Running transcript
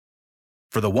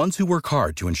For the ones who work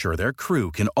hard to ensure their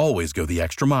crew can always go the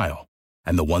extra mile,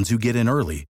 and the ones who get in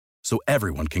early so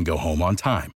everyone can go home on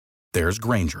time, there's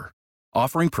Grainger,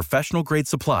 offering professional-grade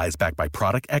supplies backed by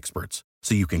product experts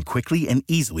so you can quickly and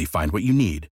easily find what you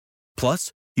need.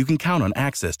 Plus, you can count on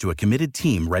access to a committed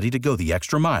team ready to go the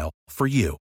extra mile for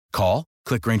you. Call,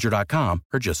 click Grainger.com,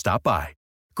 or just stop by.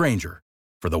 Grainger,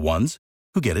 for the ones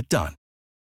who get it done.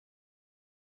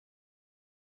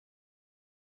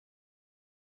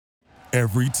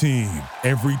 Every team,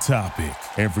 every topic,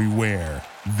 everywhere.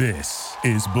 This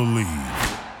is Believe.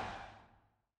 Hey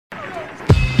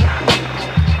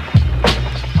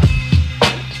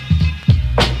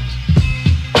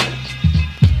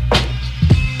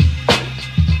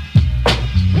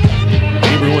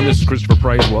everyone, this is Christopher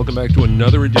Price. Welcome back to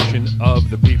another edition of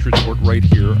the Patriot Report right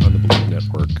here on the Believe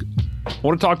Network. I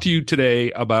want to talk to you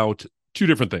today about two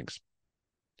different things.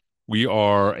 We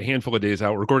are a handful of days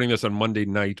out, recording this on Monday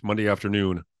night, Monday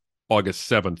afternoon,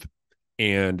 August 7th.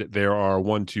 And there are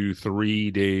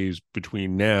 3 days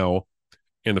between now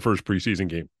and the first preseason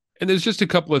game. And there's just a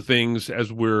couple of things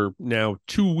as we're now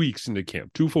 2 weeks into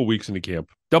camp, 2 full weeks into camp,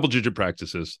 double-digit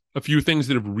practices, a few things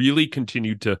that have really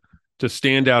continued to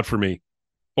stand out for me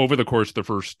over the course of the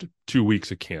first 2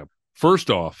 weeks of camp. First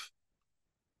off,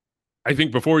 I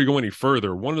think before we go any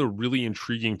further, one of the really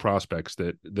intriguing prospects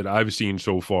that I've seen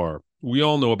so far, we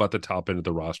all know about the top end of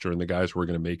the roster and the guys who are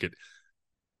going to make it.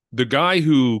 The guy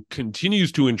who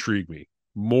continues to intrigue me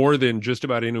more than just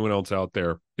about anyone else out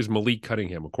there is Malik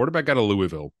Cunningham, a quarterback out of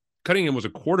Louisville. Cunningham was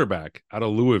a quarterback out of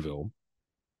Louisville,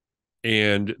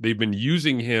 and they've been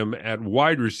using him at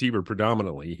wide receiver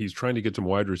predominantly. He's trying to get some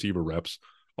wide receiver reps,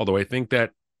 although I think that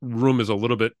room is a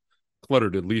little bit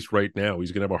cluttered, at least right now.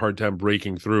 He's going to have a hard time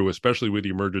breaking through, especially with the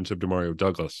emergence of Demario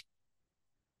Douglas.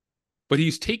 But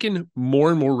he's taken more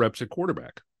and more reps at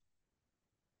quarterback.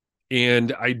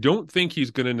 And I don't think he's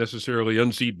going to necessarily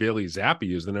unseat Bailey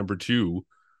Zappi as the number 2,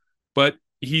 but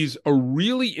he's a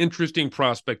really interesting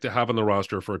prospect to have on the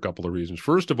roster for a couple of reasons.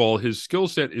 First of all, his skill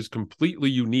set is completely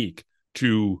unique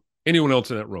to anyone else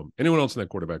in that room, anyone else in that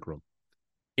quarterback room.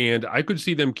 And I could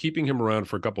see them keeping him around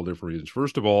for a couple of different reasons.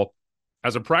 First of all,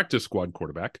 as a practice squad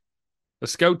quarterback, a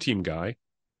scout team guy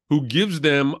who gives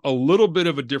them a little bit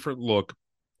of a different look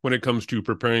when it comes to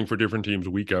preparing for different teams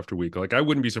week after week. Like, I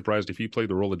wouldn't be surprised if he played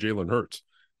the role of Jalen Hurts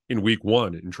in week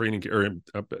 1 in training, or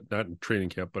not in training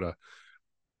camp, but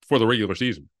for the regular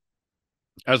season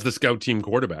as the scout team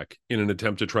quarterback in an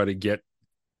attempt to try to get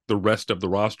the rest of the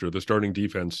roster, the starting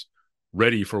defense,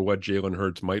 ready for what Jalen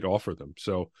Hurts might offer them.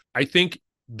 So I think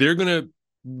they're going to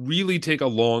really take a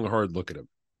long, hard look at him.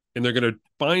 And they're going to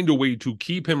find a way to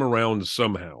keep him around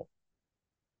somehow.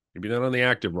 Maybe not on the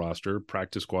active roster,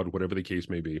 practice squad, whatever the case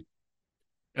may be.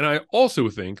 And I also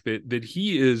think that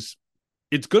he is,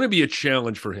 it's going to be a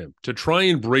challenge for him to try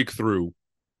and break through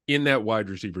in that wide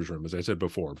receivers room, as I said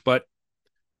before. But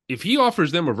if he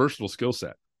offers them a versatile skill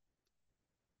set,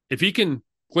 if he can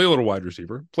play a little wide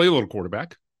receiver, play a little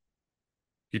quarterback.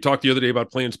 He talked the other day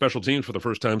about playing special teams for the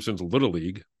first time since Little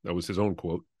League. That was his own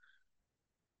quote.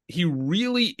 He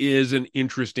really is an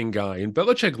interesting guy, and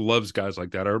Belichick loves guys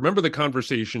like that. I remember the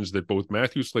conversations that both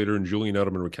Matthew Slater and Julian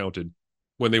Edelman recounted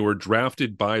when they were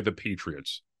drafted by the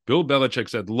Patriots. Bill Belichick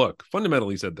said, look,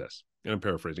 fundamentally said this, and I'm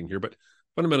paraphrasing here, but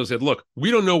fundamentally said, look, we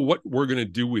don't know what we're going to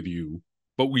do with you,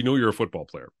 but we know you're a football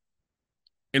player.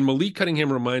 And Malik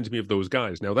Cunningham reminds me of those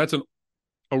guys. Now, that's a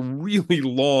real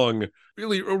long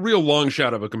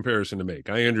shot of a comparison to make.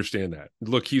 I understand that.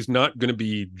 Look, he's not going to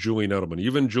be Julian Edelman,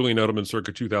 even Julian Edelman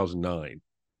circa 2009.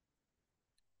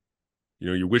 You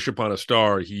know, you wish upon a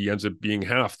star, he ends up being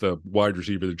half the wide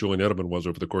receiver that Julian Edelman was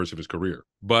over the course of his career.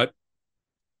 But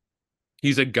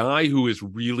he's a guy who is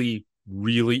really,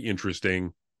 really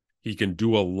interesting. He can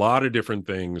do a lot of different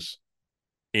things.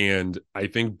 And I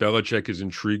think Belichick is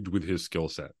intrigued with his skill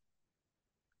set.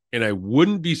 And I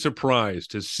wouldn't be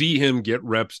surprised to see him get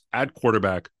reps at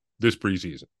quarterback this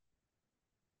preseason.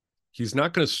 He's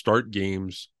not going to start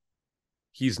games.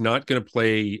 He's not going to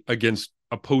play against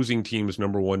opposing teams'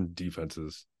 number 1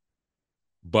 defenses.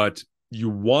 But you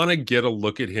want to get a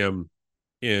look at him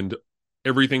and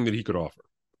everything that he could offer.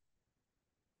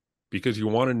 Because you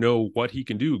want to know what he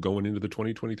can do going into the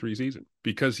 2023 season.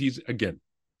 Because he's, again,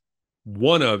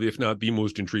 one of, if not the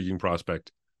most intriguing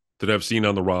prospect that I've seen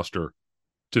on the roster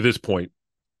to this point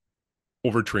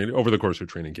over the course of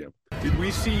training camp. Did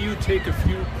we see you take a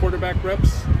few quarterback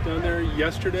reps down there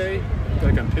yesterday,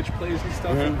 like on pitch plays and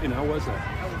stuff? Mm-hmm. And how was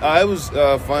that? It was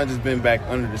fun just being back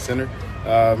under the center.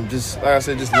 Just like I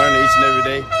said, just learning each and every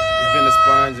day. Just being a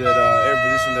sponge at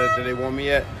every position that they want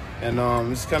me at. And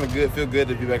it's kind of good, feel good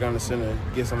to be back on the center and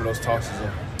get some of those tosses in.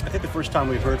 I think the first time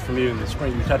we heard from you in the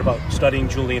spring, you talked about studying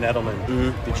Julian Edelman.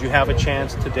 Mm-hmm. Did you have a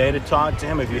chance today to talk to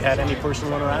him? Have you had any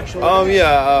personal interaction with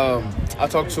him? I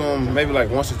talked to him maybe like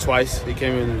once or twice. He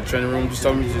came in the training room, just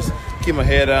told me to just keep my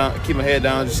head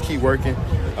down, just keep working,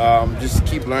 just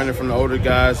keep learning from the older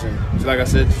guys, and just like I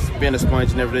said, just being a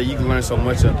sponge and every day, you can learn so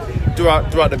much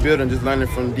throughout the building. Just learning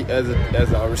from as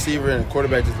a receiver and a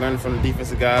quarterback, just learning from the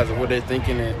defensive guys and what they're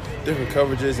thinking and different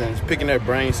coverages and just picking their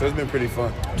brains. So it's been pretty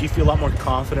fun. Do you feel a lot more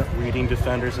confident reading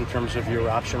defenders in terms of your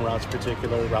option routes,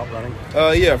 particular route running?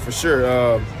 Yeah, for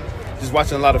sure. Just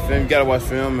watching a lot of film. You got to watch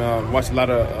film. Watch a lot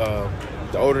of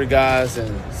the older guys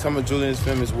and some of Julian's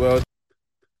film as well.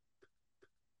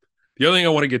 The other thing I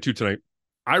want to get to tonight,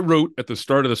 I wrote at the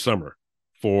start of the summer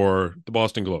for the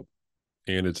Boston Globe,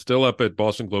 and it's still up at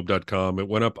bostonglobe.com. It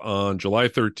went up on July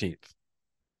 13th,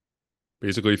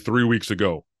 basically 3 weeks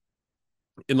ago,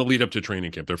 in the lead up to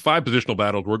training camp. There are 5 positional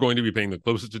battles we're going to be paying the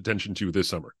closest attention to this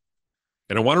summer.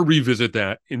 And I want to revisit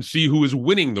that and see who is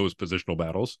winning those positional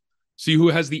battles, see who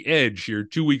has the edge here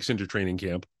 2 weeks into training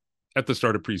camp at the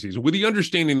start of preseason, with the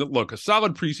understanding that, look, a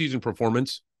solid preseason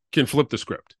performance can flip the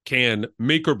script, can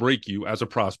make or break you as a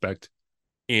prospect,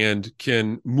 and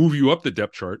can move you up the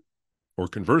depth chart, or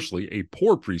conversely, a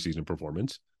poor preseason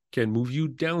performance can move you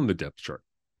down the depth chart.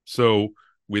 So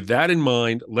with that in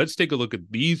mind, let's take a look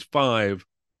at these 5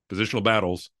 positional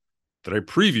battles that I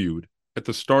previewed at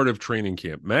the start of training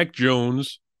camp. Mac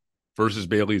Jones versus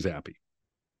Bailey Zappi.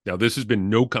 Now, this has been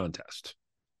no contest.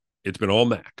 It's been all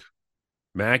Mac.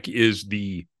 Mac is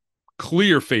the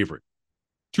clear favorite.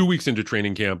 2 weeks into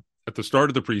training camp, at the start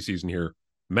of the preseason here,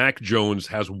 Mac Jones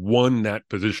has won that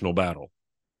positional battle.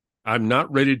 I'm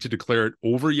not ready to declare it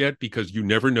over yet because you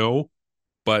never know,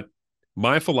 but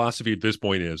my philosophy at this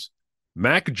point is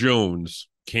Mac Jones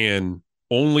can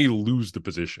only lose the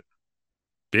position.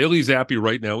 Bailey Zappi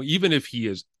right now, even if he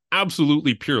is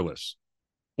absolutely peerless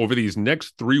over these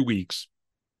next 3 weeks,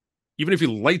 even if he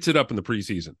lights it up in the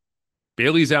preseason,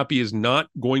 Bailey Zappi is not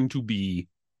going to be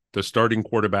the starting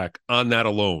quarterback on that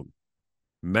alone.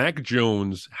 Mac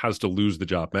Jones has to lose the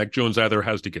job. Mac Jones either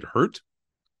has to get hurt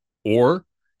or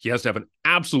he has to have an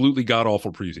absolutely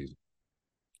god-awful preseason.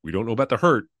 We don't know about the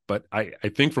hurt, but I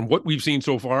think from what we've seen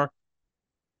so far,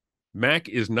 Mac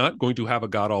is not going to have a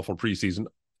god-awful preseason,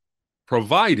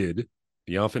 provided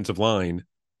the offensive line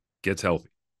gets healthy.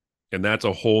 And that's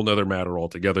a whole nother matter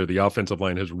altogether. The offensive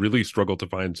line has really struggled to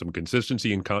find some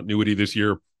consistency and continuity this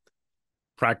year.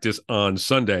 Practice on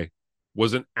Sunday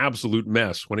was an absolute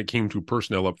mess when it came to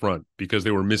personnel up front because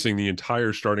they were missing the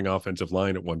entire starting offensive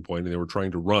line at one point, and they were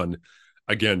trying to run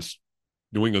against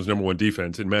New England's number 1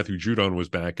 defense, and Matthew Judon was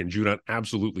back, and Judon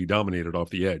absolutely dominated off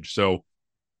the edge. So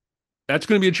that's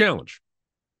going to be a challenge.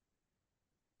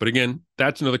 But again,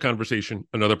 that's another conversation,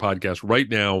 another podcast. Right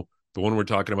now, the one we're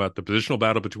talking about, the positional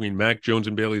battle between Mac Jones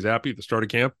and Bailey Zappi at the start of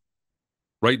camp,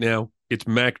 right now, it's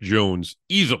Mac Jones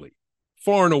easily,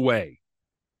 far and away,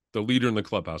 the leader in the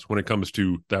clubhouse when it comes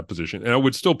to that position. And I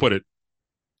would still put it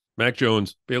Mac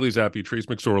Jones, Bailey Zappi, Trace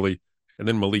McSorley, and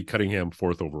then Malik Cunningham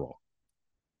 4th overall.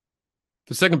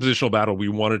 The second positional battle we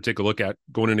wanted to take a look at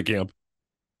going into camp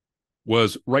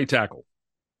was right tackle.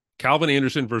 Calvin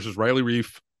Anderson versus Riley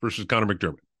Reif versus Connor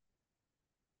McDermott.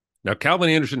 Now, Calvin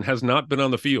Anderson has not been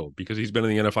on the field because he's been in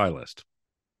the NFI list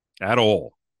at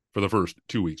all for the first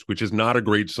 2 weeks, which is not a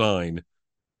great sign.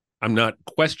 I'm not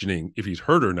questioning if he's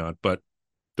hurt or not, but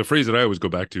the phrase that I always go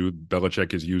back to,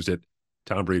 Belichick has used it,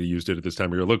 Tom Brady used it at this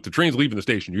time of year. Look, the train's leaving the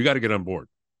station. You got to get on board.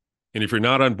 And if you're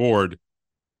not on board,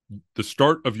 the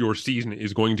start of your season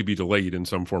is going to be delayed in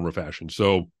some form or fashion.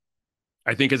 So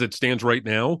I think as it stands right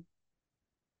now,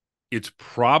 it's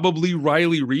probably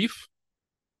Riley Reif,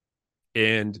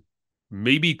 and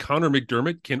maybe Connor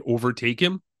McDermott can overtake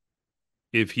him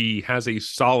if he has a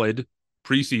solid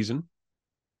preseason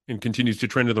and continues to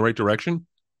trend in the right direction.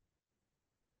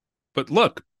 But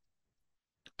look,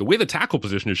 the way the tackle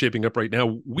position is shaping up right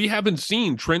now, we haven't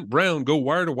seen Trent Brown go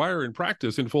wire to wire in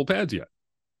practice in full pads yet.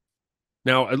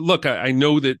 Now, look, I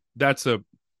know that that's a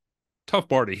tough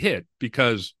bar to hit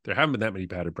because there haven't been that many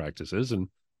padded practices. And,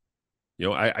 you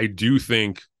know, I do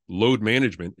think load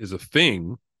management is a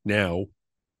thing now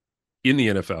in the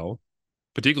NFL,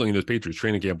 particularly in this Patriots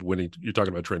training camp when you're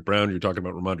talking about Trent Brown, you're talking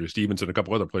about Ramondre Stevenson, and a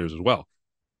couple other players as well.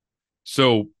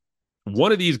 So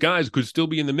one of these guys could still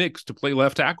be in the mix to play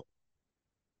left tackle.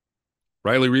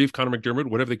 Riley Reif, Connor McDermott,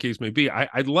 whatever the case may be.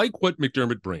 I like what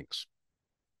McDermott brings.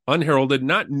 Unheralded,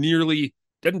 not nearly,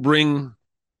 doesn't bring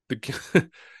the,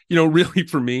 really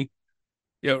for me,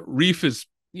 Reif is,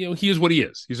 he is what he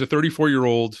is. He's a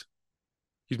 34-year-old.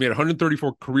 He's made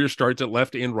 134 career starts at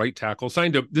left and right tackle.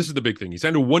 This is the big thing. He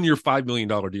signed a 1-year, $5 million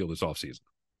deal this offseason.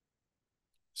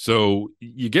 So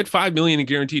you get $5 million in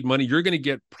guaranteed money. You're going to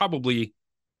get probably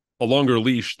a longer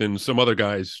leash than some other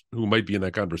guys who might be in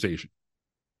that conversation.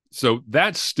 So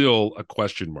that's still a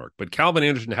question mark. But Calvin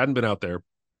Anderson hadn't been out there.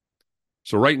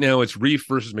 So right now it's Reif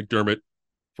versus McDermott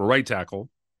for right tackle.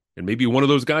 And maybe one of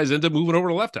those guys ends up moving over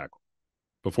to left tackle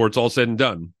before it's all said and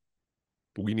done.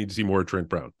 But we need to see more of Trent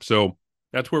Brown. So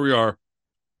that's where we are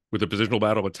with the positional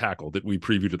battle of tackle that we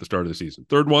previewed at the start of the season.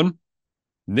 Third one,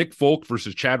 Nick Folk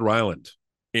versus Chad Ryland.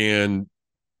 And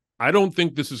I don't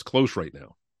think this is close right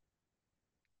now.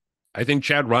 I think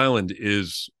Chad Ryland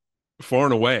is far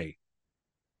and away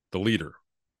the leader.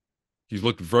 He's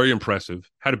looked very impressive,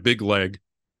 had a big leg,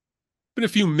 been a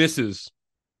few misses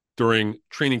during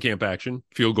training camp action,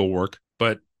 field goal work,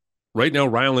 but right now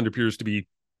Ryland appears to be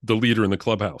the leader in the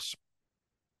clubhouse.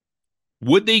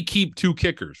 Would they keep two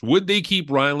kickers? Would they keep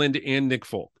Ryland and Nick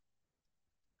Folk?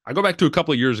 I go back to a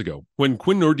couple of years ago when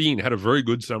Quinn Nordine had a very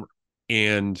good summer,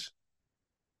 and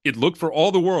it looked for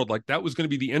all the world like that was going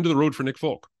to be the end of the road for Nick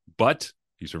Folk. But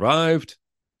he survived,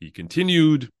 he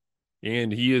continued,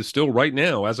 and he is still right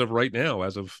now, as of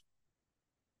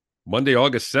Monday,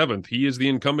 August 7th, he is the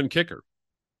incumbent kicker.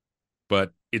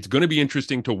 But it's going to be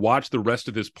interesting to watch the rest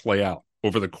of this play out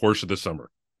over the course of the summer.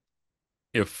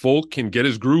 If Folk can get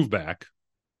his groove back,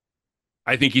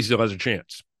 I think he still has a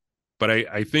chance. But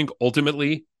I think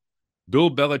ultimately, Bill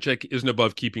Belichick isn't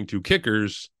above keeping two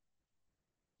kickers.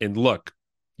 And look,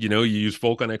 you use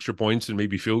Folk on extra points and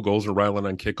maybe field goals or Ryland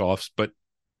on kickoffs. But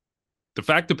the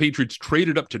fact the Patriots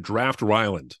traded up to draft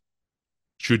Ryland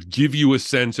should give you a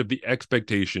sense of the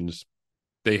expectations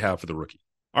they have for the rookie.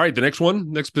 All right, the next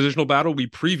positional battle we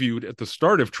previewed at the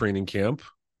start of training camp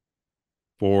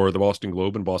for the Boston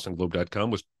Globe and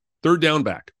bostonglobe.com was third down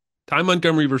back. Ty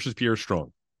Montgomery versus Pierre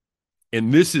Strong.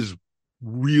 And this is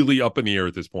really up in the air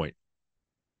at this point.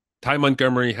 Ty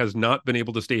Montgomery has not been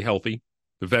able to stay healthy.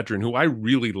 The veteran, who I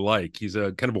really like, he's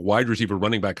a kind of a wide receiver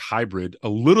running back hybrid, a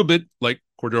little bit like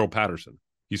Cordero Patterson.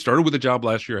 He started with a job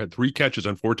last year, had 3 catches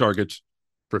on 4 targets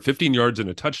for 15 yards and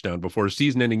a touchdown before a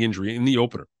season-ending injury in the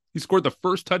opener. He scored the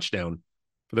first touchdown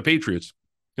for the Patriots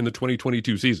in the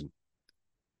 2022 season.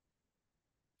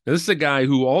 Now, this is a guy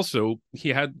who also, he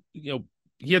had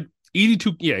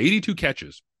 82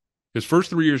 catches his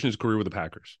first 3 years in his career with the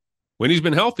Packers. When he's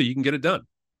been healthy, he can get it done.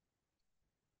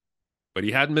 But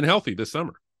he hadn't been healthy this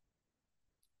summer.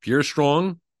 Pierre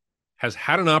Strong has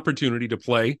had an opportunity to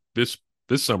play this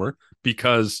summer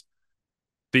because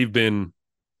they've been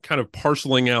kind of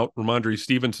parceling out Ramondre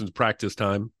Stevenson's practice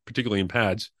time, particularly in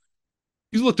pads.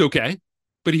 He's looked okay,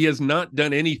 but he has not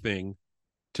done anything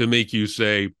to make you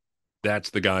say that's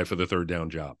the guy for the third down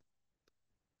job.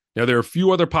 Now, there are a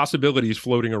few other possibilities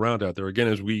floating around out there. Again,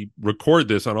 as we record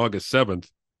this on August 7th,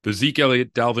 the Zeke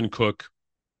Elliott, Dalvin Cook,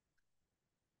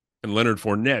 and Leonard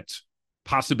Fournette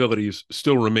possibilities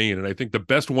still remain. And I think the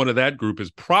best one of that group is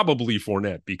probably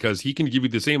Fournette because he can give you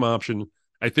the same option,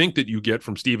 I think, that you get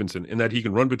from Stevenson in that he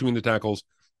can run between the tackles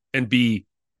and be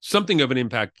something of an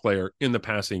impact player in the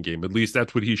passing game. At least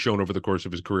that's what he's shown over the course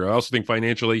of his career. I also think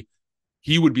financially,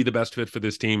 he would be the best fit for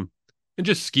this team. And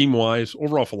just scheme-wise,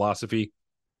 overall philosophy,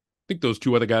 I think those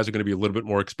two other guys are going to be a little bit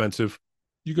more expensive.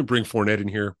 You can bring Fournette in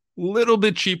here a little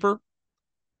bit cheaper.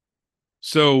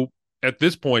 So at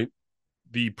this point,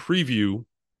 the preview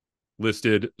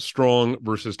listed Strong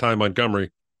versus Ty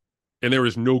Montgomery, and there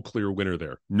is no clear winner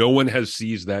there. No one has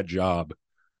seized that job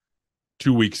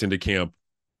 2 weeks into camp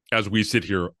as we sit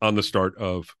here on the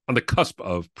cusp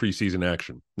of preseason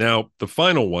action. Now, the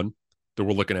final one that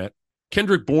we're looking at,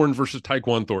 Kendrick Bourne versus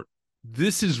Tyquan Thornton.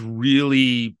 This is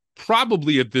really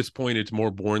probably at this point, it's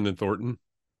more Bourne than Thornton.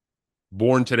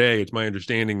 Bourne today, it's my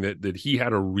understanding that he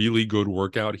had a really good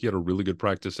workout. He had a really good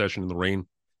practice session in the rain.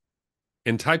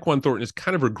 And Tyquan Thornton has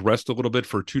kind of regressed a little bit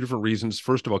for 2 different reasons.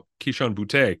 First of all, Keyshawn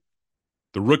Boutte,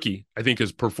 the rookie, I think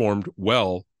has performed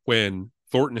well when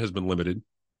Thornton has been limited.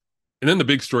 And then the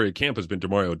big story at camp has been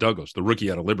Demario Douglas, the rookie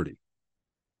out of Liberty,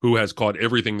 who has caught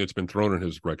everything that's been thrown in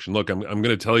his direction. Look, I'm going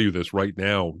to tell you this right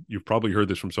now. You've probably heard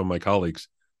this from some of my colleagues.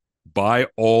 Buy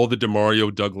all the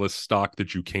Demario Douglas stock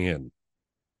that you can,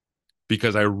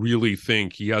 because I really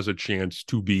think he has a chance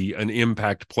to be an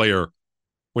impact player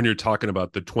when you're talking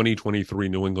about the 2023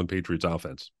 New England Patriots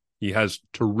offense. He has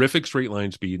terrific straight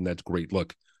line speed, and that's great.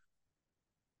 Look,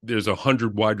 there's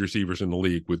 100 wide receivers in the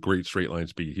league with great straight line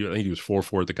speed. I think he was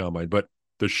 4.4 at the combine, but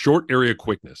the short area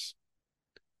quickness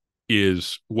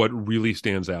is what really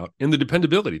stands out. And the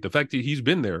dependability, the fact that he's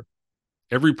been there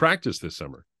every practice this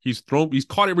summer. He's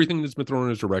caught everything that's been thrown in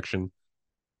his direction.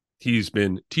 He's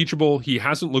been teachable. He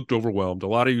hasn't looked overwhelmed. A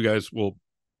lot of you guys will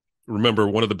remember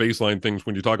one of the baseline things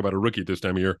when you talk about a rookie at this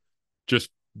time of year, just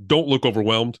don't look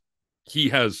overwhelmed. he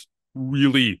has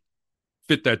really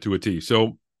fit that to a T.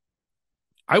 So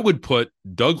I would put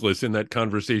Douglas in that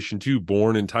conversation too,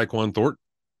 Bourne and Tyquan Thornton.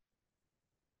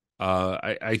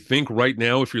 I think right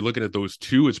now, if you're looking at those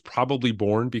two, it's probably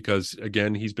Bourne because,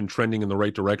 again, he's been trending in the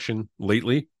right direction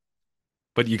lately.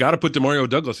 But you got to put Demario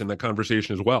Douglas in that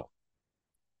conversation as well.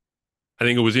 I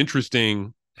think it was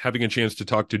interesting having a chance to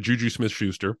talk to Juju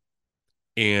Smith-Schuster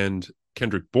and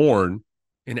Kendrick Bourne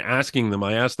and asking them,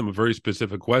 I asked them a very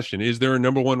specific question. Is there a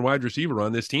number one wide receiver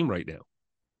on this team right now?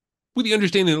 With the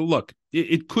understanding that, look,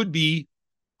 it could be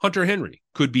Hunter Henry,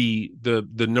 could be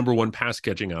the number one pass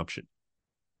catching option.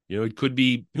 It could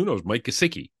be, who knows, Mike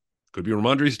Gesicki, could be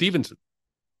Ramondre Stevenson.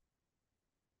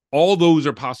 All those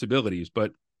are possibilities,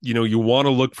 but you want to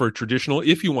look for a traditional,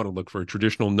 if you want to look for a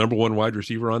traditional number one wide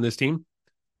receiver on this team,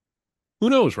 who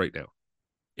knows right now?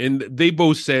 And they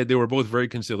both said, they were both very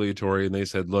conciliatory, and they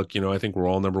said, look, I think we're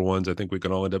all number ones. I think we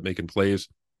can all end up making plays.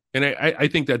 And I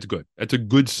think that's good. That's a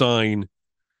good sign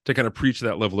to kind of preach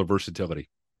that level of versatility.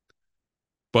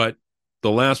 But the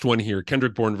last one here,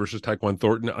 Kendrick Bourne versus Tyquan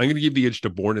Thornton, I'm going to give the edge to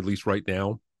Bourne at least right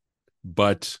now.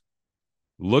 But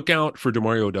look out for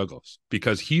Demario Douglas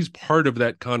because he's part of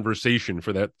that conversation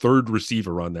for that third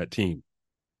receiver on that team.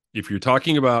 If you're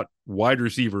talking about the wide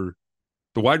receiver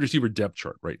depth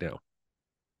chart right now,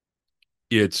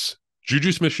 it's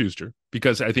Juju Smith-Schuster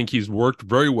because I think he's worked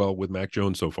very well with Mac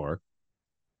Jones so far.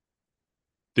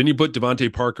 Then you put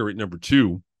Devontae Parker at number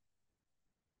 2.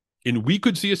 And we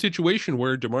could see a situation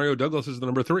where Demario Douglas is the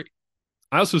number 3.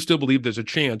 I also still believe there's a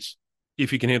chance,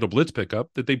 if he can handle blitz pickup,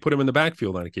 that they put him in the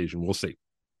backfield on occasion. We'll see.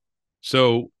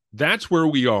 So that's where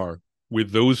we are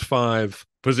with those 5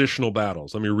 positional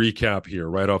battles. Let me recap here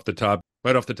right off the top.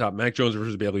 Mac Jones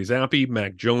versus Bailey Zappi.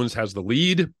 Mac Jones has the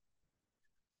lead.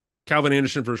 Calvin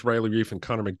Anderson versus Riley Reiff and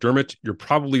Connor McDermott. You're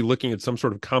probably looking at some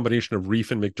sort of combination of Reiff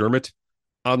and McDermott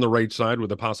on the right side with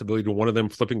the possibility of one of them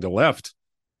flipping to left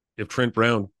if Trent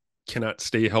Brown cannot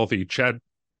stay healthy. Chad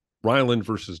Ryland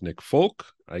versus Nick Folk.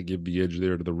 I give the edge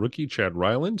there to the rookie, Chad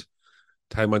Ryland.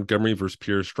 Ty Montgomery versus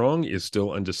Pierre Strong is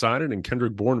still undecided. And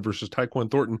Kendrick Bourne versus Tyquan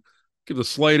Thornton. Give the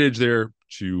slight edge there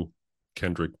to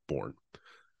Kendrick Bourne.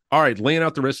 All right, laying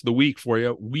out the rest of the week for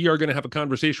you. We are going to have a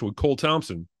conversation with Cole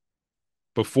Thompson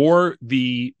before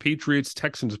the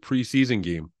Patriots-Texans preseason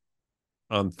game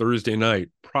on Thursday night.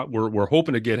 We're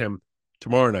hoping to get him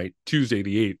tomorrow night, Tuesday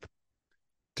the 8th,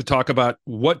 to talk about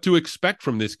what to expect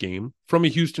from this game from a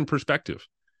Houston perspective.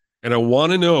 And I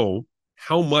want to know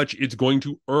how much it's going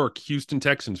to irk Houston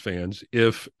Texans fans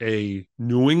if a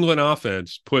New England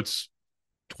offense puts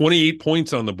 28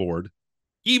 points on the board,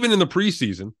 even in the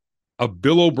preseason. A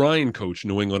Bill O'Brien coach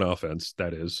New England offense,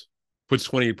 that is, puts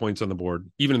 28 points on the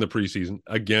board, even in the preseason,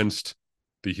 against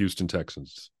the Houston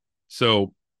Texans.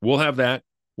 So we'll have that.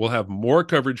 We'll have more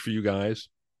coverage for you guys.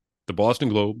 The Boston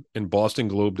Globe and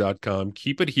bostonglobe.com.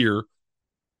 Keep it here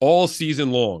all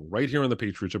season long, right here on the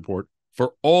Patriots Report,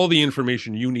 for all the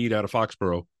information you need out of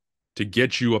Foxborough to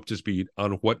get you up to speed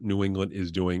on what New England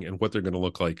is doing and what they're going to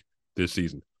look like this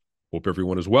season. Hope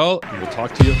everyone is well, and we'll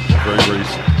talk to you very, very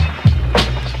soon.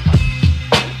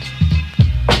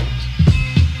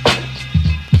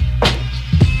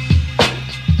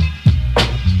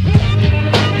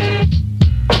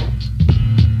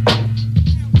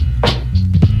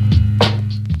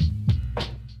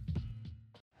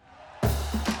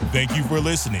 Thank you for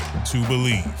listening to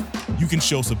Believe. You can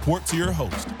show support to your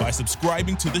host by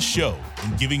subscribing to the show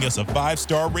and giving us a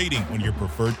 5-star rating on your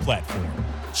preferred platform.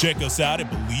 Check us out at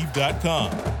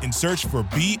Believe.com and search for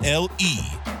BLEAV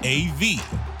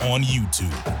on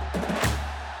YouTube.